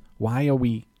 Why are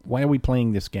we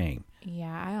playing this game?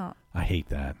 Yeah, I hate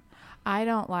that. I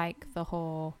don't like the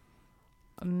whole.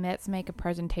 Let's make a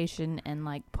presentation and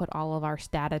put all of our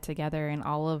data together and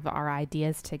all of our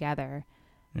ideas together.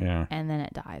 Yeah. And then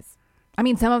it dies. I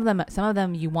mean, some of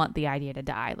them you want the idea to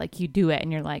die. You do it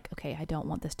and you're like, okay, I don't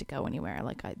want this to go anywhere.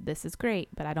 This is great,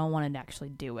 but I don't want to actually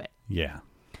do it. Yeah.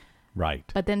 Right.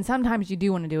 But then sometimes you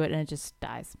do want to do it and it just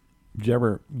dies. You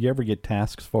ever get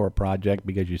tasks for a project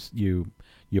because you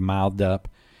mouthed up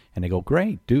and they go,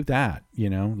 great, do that.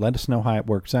 Let us know how it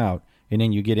works out. And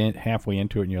then you get in halfway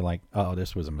into it and you're like, oh,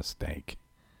 this was a mistake.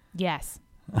 Yes.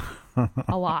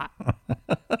 A lot.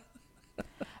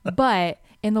 But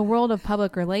in the world of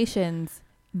public relations,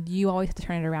 you always have to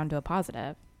turn it around to a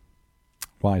positive.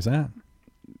 Why is that?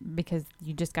 Because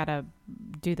you just got to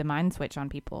do the mind switch on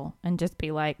people and just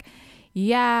be like,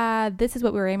 yeah, this is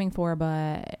what we were aiming for,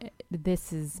 but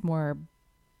this is more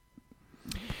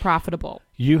profitable.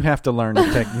 You have to learn the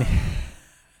technique.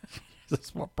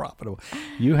 It's more profitable.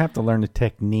 You have to learn the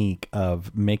technique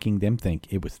of making them think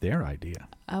it was their idea.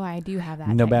 Oh, I do have that.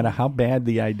 No matter how bad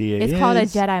the idea is. It's called a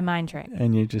Jedi mind trick.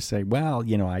 And you just say, well,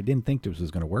 I didn't think this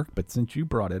was going to work, but since you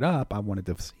brought it up, I wanted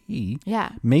to see.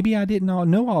 Yeah. Maybe I didn't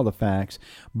know all the facts,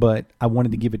 but I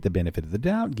wanted to give it the benefit of the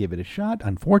doubt, give it a shot.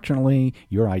 Unfortunately,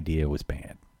 your idea was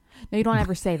bad. No, you don't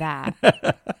ever say that.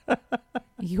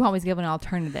 You always give an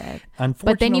alternative.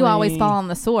 Unfortunately, but then you always fall on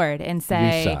the sword and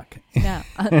say, you suck. No,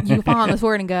 you fall on the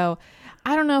sword and go,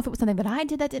 I don't know if it was something that I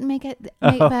did that didn't make it,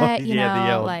 but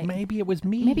maybe it was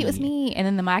me. Maybe it was me. And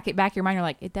then the back of your mind, you're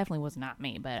like, it definitely was not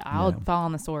me, but I'll fall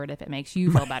on the sword if it makes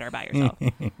you feel better about yourself.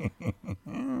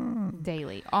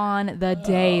 Daily. On the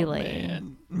daily. Oh,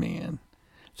 man.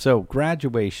 So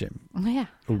graduation. Yeah.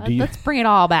 Let's bring it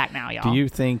all back now, y'all. Do you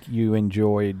think you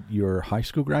enjoyed your high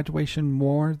school graduation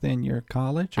more than your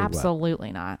college? Or Absolutely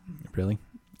what? not. Really?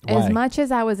 Why? As much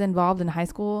as I was involved in high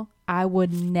school, I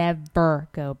would never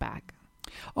go back.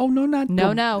 Oh, no, not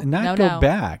go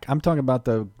back. I'm talking about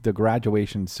the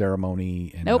graduation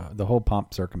ceremony and the whole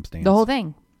pomp circumstance. The whole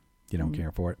thing. You don't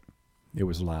care for it? It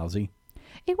was lousy?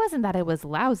 It wasn't that it was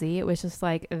lousy. It was just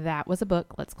that was a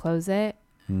book. Let's close it.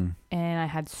 and I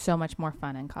had so much more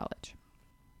fun in college.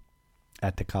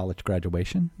 At the college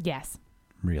graduation? Yes.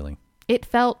 Really? It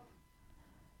felt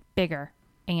bigger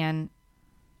and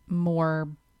more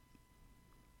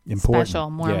important. Special,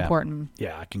 more important.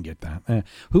 Yeah, I can get that.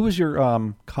 Who was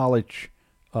your college,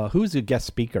 who was the guest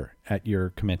speaker at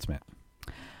your commencement?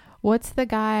 What's the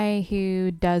guy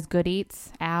who does Good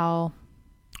Eats? Oh,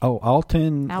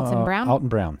 Alton Brown? Alton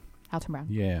Brown. Alton Brown.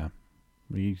 Yeah.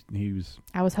 He was...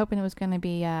 I was hoping it was going to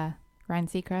be Ryan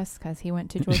Seacrest because he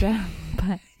went to Georgia.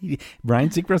 But Ryan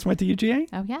Seacrest went to UGA?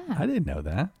 Oh, yeah. I didn't know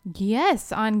that.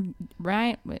 Yes, on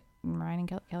Ryan and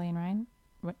Kelly and Ryan.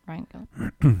 Ryan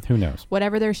Kelly. Who knows?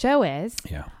 Whatever their show is.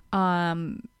 Yeah.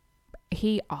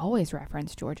 He always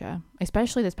referenced Georgia,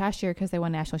 especially this past year because they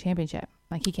won national championship.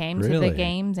 Like he came to the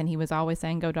games and he was always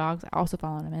saying "Go Dogs." I also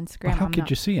follow him on Instagram. Well, how could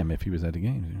you see him if he was at the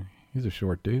games? He's a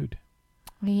short dude.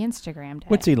 He Instagrammed it.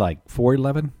 What's he like?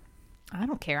 4'11"? I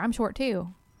don't care. I'm short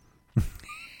too.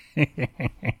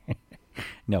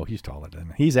 No, he's taller than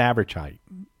that. He's average height.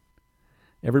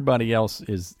 Everybody else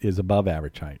is above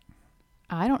average height.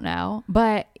 I don't know,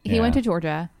 but he went to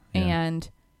Georgia and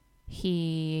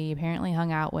he apparently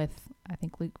hung out with, I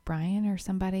think, Luke Bryan or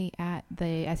somebody at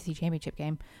the SEC championship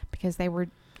game because they were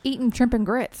eating shrimp and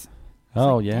grits.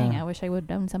 Dang, I wish I would have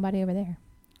known somebody over there.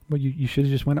 Well, you should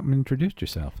have just went up and introduced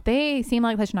yourself. They seem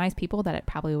like such nice people that it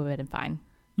probably would have been fine.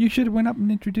 You should have went up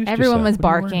and introduced Everyone yourself. was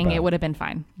barking. It would have been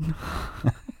fine.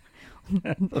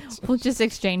 We'll just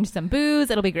exchange some booze.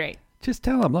 It'll be great. Just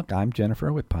tell them, look, I'm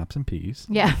Jennifer with Pops and Peas.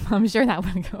 Yeah, I'm sure that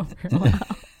would go over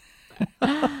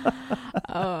well.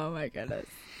 Oh, my goodness.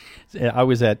 I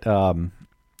was at,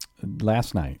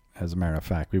 last night, as a matter of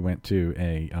fact, we went to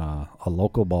a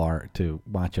local bar to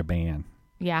watch a band.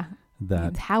 Yeah.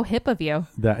 How hip of you.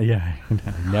 I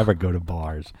never go to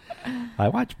bars. I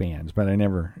watch bands, but I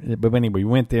never. But anyway, we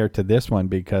went there to this one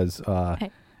because.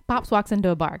 Hey, Pops walks into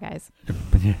a bar, guys.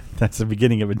 That's the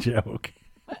beginning of a joke.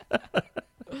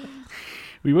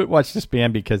 We would watch this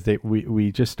band because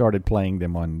we just started playing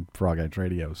them on Frog Edge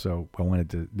Radio, so I wanted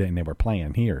to. Then they were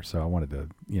playing here, so I wanted to,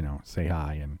 say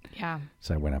hi, and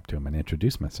so I went up to him and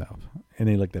introduced myself, and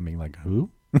he looked at me like,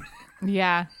 "Who?"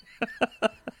 Yeah.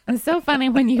 It's so funny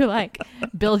when you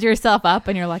build yourself up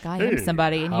and you're like, I am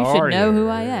somebody and you should know who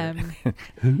I am.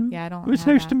 Who? Yeah, I don't. It's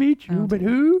nice to meet you, but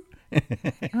who?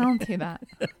 I don't do that.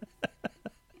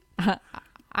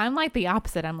 I'm like the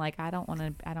opposite. I'm like, I don't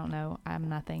know. I'm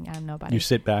nothing. I'm nobody. You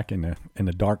sit back in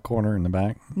the dark corner in the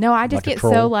back? No, I just get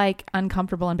so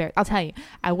uncomfortable and embarrassed. I'll tell you,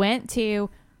 I went to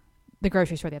the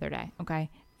grocery store the other day. Okay.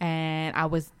 And I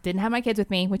didn't have my kids with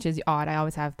me, which is odd. I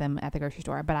always have them at the grocery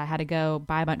store, but I had to go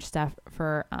buy a bunch of stuff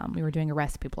for, we were doing a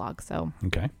recipe blog. So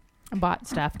okay. I bought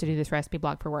stuff to do this recipe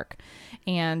blog for work.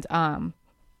 And,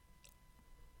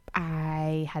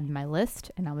 I had my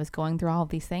list and I was going through all of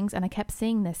these things and I kept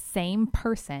seeing the same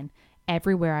person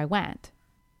everywhere I went.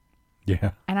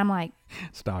 Yeah. And I'm like,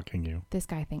 stalking you. This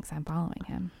guy thinks I'm following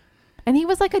him. And he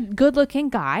was like a good looking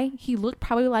guy. He looked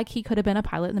probably like he could have been a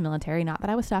pilot in the military. Not that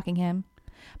I was stalking him.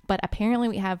 But apparently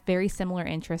we have very similar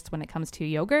interests when it comes to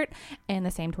yogurt and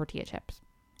the same tortilla chips.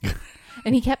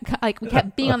 And we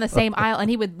kept being on the same aisle and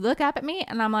he would look up at me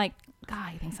and I'm like,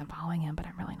 God, he thinks I'm following him, but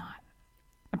I'm really not.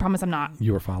 I promise I'm not.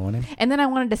 You were following him? And then I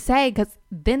wanted to say, because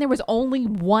then there was only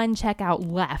one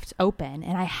checkout left open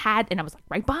and I was like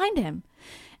right behind him.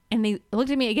 And he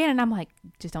looked at me again and I'm like,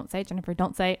 just don't say it, Jennifer.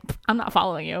 Don't say it. I'm not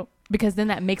following you. Because then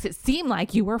that makes it seem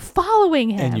like you were following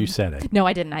him. And you said it. No,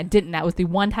 I didn't. That was the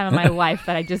one time in my life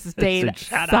that I just stayed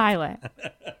silent.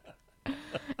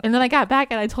 And then I got back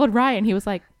and I told Ryan, he was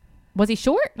like, was he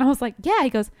short? And I was like, yeah. He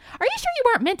goes, are you sure you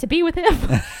weren't meant to be with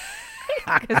him?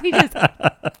 Because he just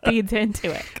feeds into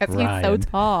it. Because he's so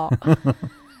tall.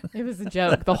 It was a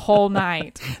joke the whole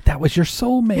night. That was your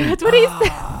soulmate. That's what he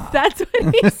said. That's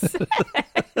what he said.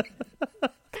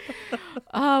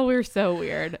 Oh, we're so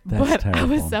weird. That's terrible. I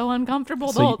was so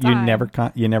uncomfortable the whole time.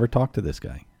 You never talked to this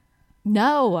guy?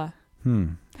 No.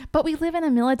 But we live in a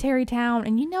military town,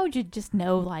 and you just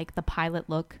know the pilot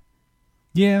look.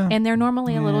 Yeah. And they're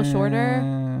normally a little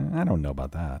shorter. I don't know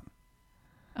about that.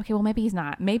 Okay, well, maybe he's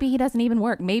not. Maybe he doesn't even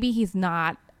work. Maybe he's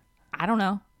not. I don't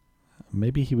know.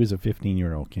 Maybe he was a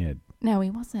 15-year-old kid. No, he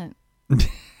wasn't.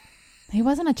 He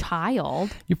wasn't a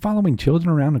child. You're following children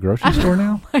around the grocery store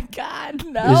now? Oh, my God,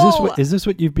 no. Is this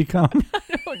what you've become? I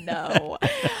don't know.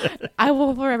 I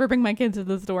will forever bring my kids to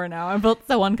the store now. I felt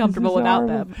so uncomfortable without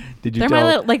them. They're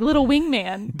my little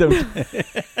wingman.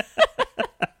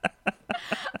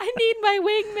 I need my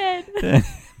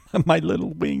wingman. My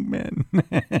little wingman.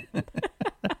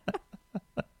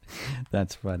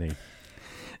 That's funny.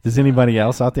 Does anybody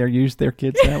else out there use their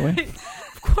kids that way?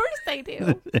 Of course they do.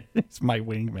 you. It's my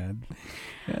wingman.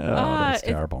 Oh, that's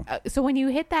terrible. So when you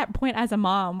hit that point as a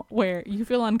mom where you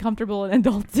feel uncomfortable in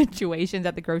adult situations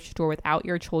at the grocery store without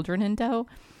your children in tow,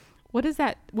 what does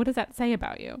that say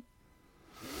about you?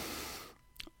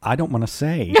 I don't want to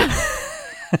say.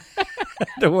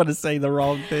 I don't want to say the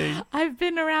wrong thing. I've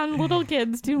been around little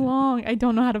kids too long. I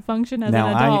don't know how to function as an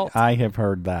adult. I have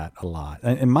heard that a lot.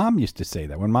 And Mom used to say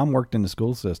that. When Mom worked in the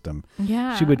school system,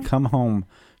 yeah, she would come home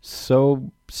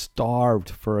so starved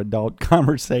for adult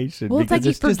conversation because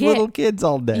it's just little kids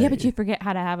all day. Yeah, but you forget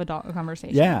how to have adult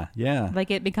conversation. Yeah.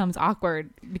 Like it becomes awkward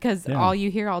because all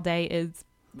you hear all day is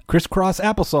crisscross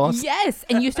applesauce. Yes,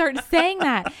 and you start saying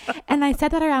that. And I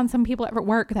said that around some people at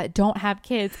work that don't have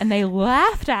kids, and they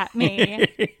laughed at me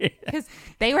because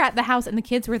they were at the house and the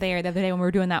kids were there the other day when we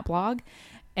were doing that blog.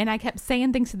 And I kept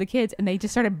saying things to the kids, and they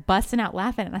just started busting out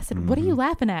laughing. And I said, "What are you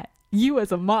laughing at? You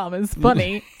as a mom is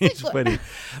funny." It's funny.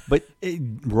 But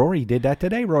Rory did that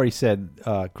today. Rory said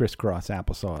crisscross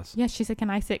applesauce. Yes, she said, "Can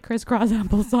I sit crisscross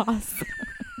applesauce?"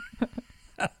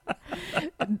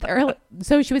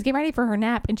 So she was getting ready for her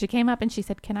nap, and she came up and she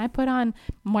said, "Can I put on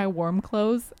my warm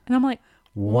clothes?" And I'm like,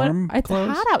 warm "What? clothes?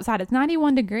 It's hot outside. It's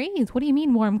 91 degrees. What do you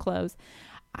mean warm clothes?"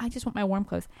 I just want my warm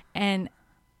clothes. And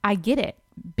I get it.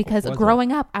 Because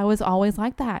growing up, I was always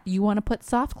like that. You want to put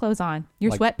soft clothes on,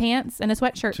 your sweatpants and a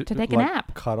sweatshirt to take a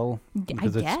nap. Cuddle,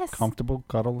 because it's comfortable.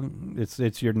 Cuddle.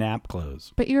 It's your nap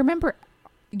clothes. But you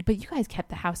guys kept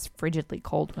the house frigidly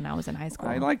cold when I was in high school.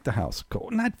 I like the house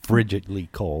cold, not frigidly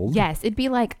cold. Yes, it'd be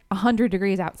like 100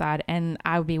 degrees outside, and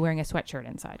I would be wearing a sweatshirt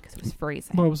inside because it was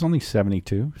freezing. Well, it was only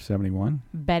 72, 71.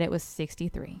 Bet it was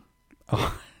 63.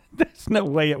 Oh. There's no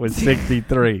way it was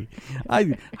 63.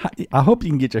 I hope you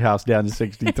can get your house down to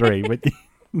 63, but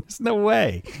there's no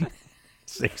way.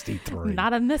 63.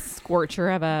 Not in this scorcher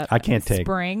of a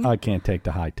spring. I can't take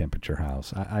the high temperature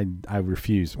house. I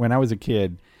refuse. When I was a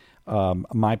kid,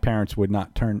 my parents would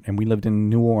not turn, and we lived in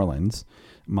New Orleans,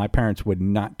 my parents would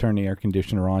not turn the air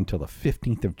conditioner on until the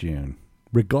 15th of June.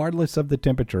 Regardless of the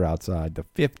temperature outside, the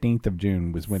 15th of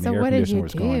June was when the air conditioner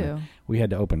was going on. We had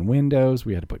to open windows.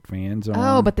 We had to put fans on.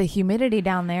 Oh, but the humidity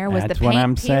down there was the paint That's what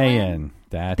I'm peeling?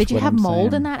 saying. Did you have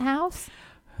mold in that house?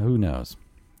 Who knows?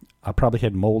 I probably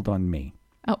had mold on me.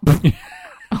 Oh.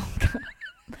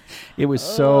 It was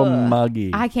so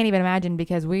muggy. I can't even imagine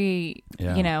because we,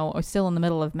 are still in the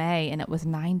middle of May and it was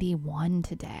 91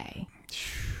 today.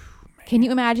 Can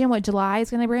you imagine what July is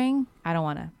going to bring? I don't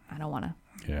want to.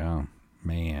 Yeah.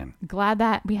 Man. Glad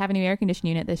that we have a new air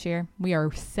conditioning unit this year. We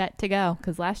are set to go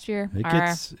because last year we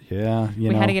had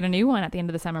to get a new one at the end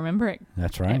of the summer. Remember it?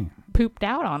 That's right. It pooped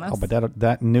out on us. Oh, but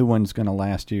that new one's going to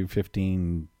last you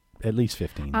at least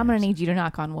 15 years. I'm going to need you to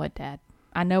knock on wood, Dad.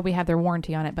 I know we have their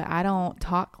warranty on it, but I don't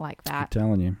talk like that. I'm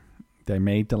telling you. They're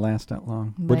made to last that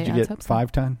long. What did you get?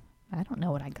 5-ton? I don't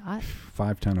know what I got.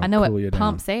 5-ton will I know cool it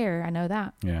pumps air. I know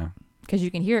that. Yeah. Because you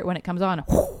can hear it when it comes on.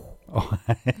 Oh.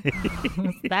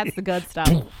 That's the good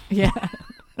stuff. Yeah.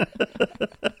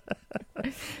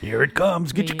 Here it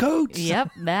comes. Get your coats.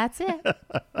 Yep, that's it.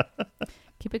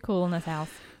 Keep it cool in this house.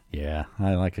 Yeah,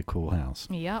 I like a cool house.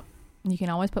 Yep. You can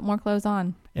always put more clothes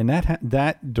on. And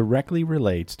that directly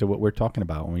relates to what we're talking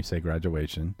about when we say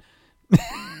graduation.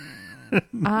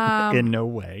 In no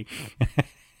way.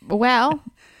 Well.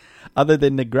 Other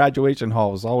than the graduation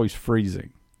hall was always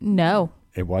freezing. No.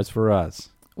 It was for us.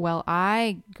 Well,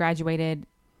 I graduated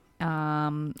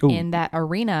in that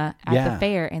arena at the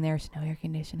fair, and there's no air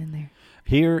conditioning in there.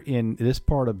 Here in this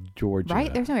part of Georgia.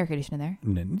 Right? There's no air conditioning there.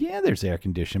 Yeah, there's air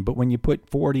conditioning, but when you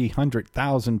put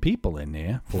 100,000 people in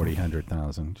there,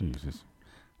 100,000, Jesus.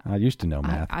 I used to know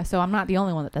math. So I'm not the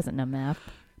only one that doesn't know math.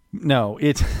 No,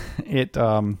 they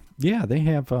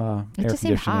have air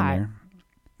conditioning in there.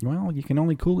 Well, you can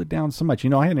only cool it down so much.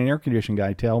 I had an air conditioning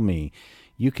guy tell me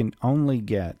you can only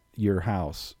get your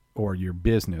house or your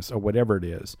business or whatever it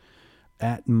is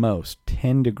at most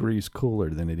 10 degrees cooler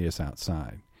than it is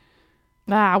outside.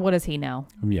 What does he know?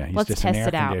 Yeah, he's just an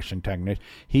air conditioning technician.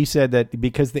 He said that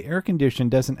because the air condition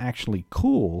doesn't actually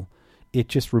cool, it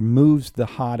just removes the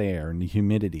hot air and the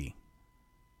humidity.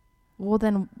 Well,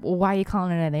 then why are you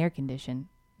calling it an air conditioner?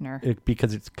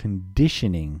 Because it's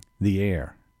conditioning the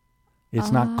air.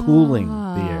 It's not cooling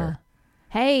the air.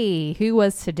 Hey, who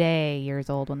was today years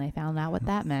old when they found out what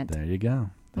that meant? There you go.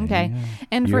 Okay.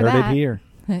 And you for heard that, it here.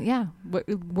 Yeah.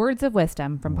 Words of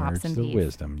wisdom from Pops and Peeps. Words of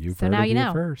wisdom. You've so heard now it you here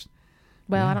know. First.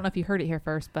 Well, I don't know if you heard it here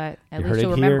first, but at least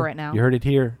you'll remember it now. You heard it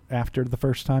here after the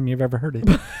first time you've ever heard it.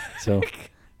 So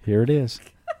here it is.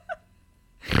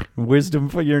 Wisdom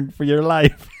for your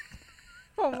life.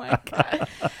 Oh my God.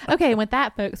 Okay, with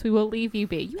that, folks, we will leave you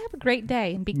be. You have a great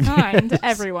day and be kind to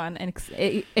everyone, and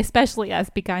especially us.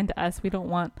 Be kind to us. We don't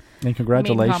want. And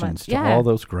congratulations to all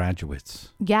those graduates.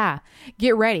 Yeah,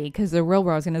 get ready because the real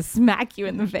world's going to smack you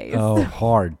in the face. Oh,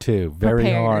 hard too, very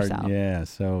Prepare hard. yourself. Yeah.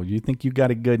 So you think you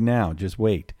got it good now? Just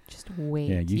wait. Just wait.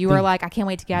 Yeah, you were like, I can't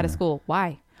wait to get out of school.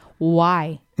 Why?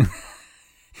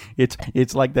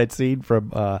 It's like that scene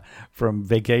from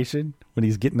Vacation when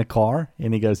he's getting the car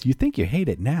and he goes, "You think you hate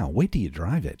it now? Wait till you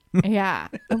drive it." Yeah.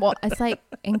 Well, it's like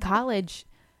in college,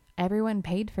 everyone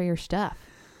paid for your stuff.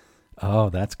 Oh,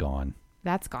 that's gone.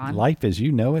 That's gone. Life as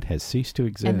you know it has ceased to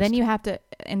exist. And then you have to,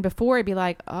 and before it'd be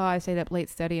like, oh, I stayed up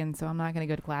late studying, so I'm not going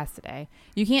to go to class today.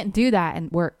 You can't do that in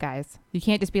work, guys. You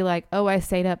can't just be like, oh, I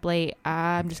stayed up late,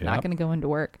 I'm just not going to go into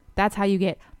work. That's how you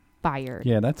get fired.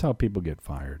 Yeah, that's how people get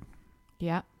fired.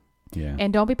 Yeah. Yeah.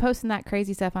 And don't be posting that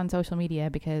crazy stuff on social media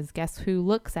because guess who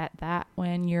looks at that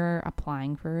when you're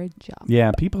applying for a job?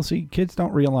 Yeah, kids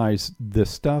don't realize the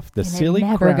stuff, the and silly it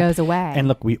never crap. goes away. And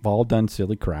look, we've all done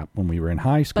silly crap when we were in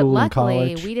high school but and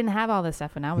college. luckily, we didn't have all this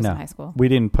stuff when I was in high school. We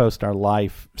didn't post our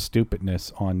life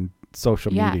stupidness on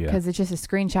social media. Yeah, because it's just a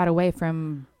screenshot away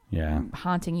from Yeah.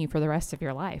 haunting you for the rest of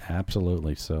your life.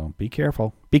 Absolutely. So be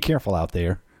careful. Be careful out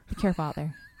there. Be careful out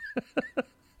there.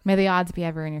 May the odds be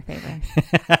ever in your favor.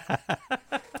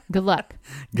 Good luck.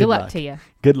 Good luck to you.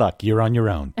 Good luck. You're on your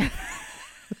own.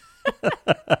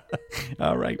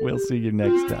 All right. We'll see you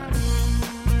next time.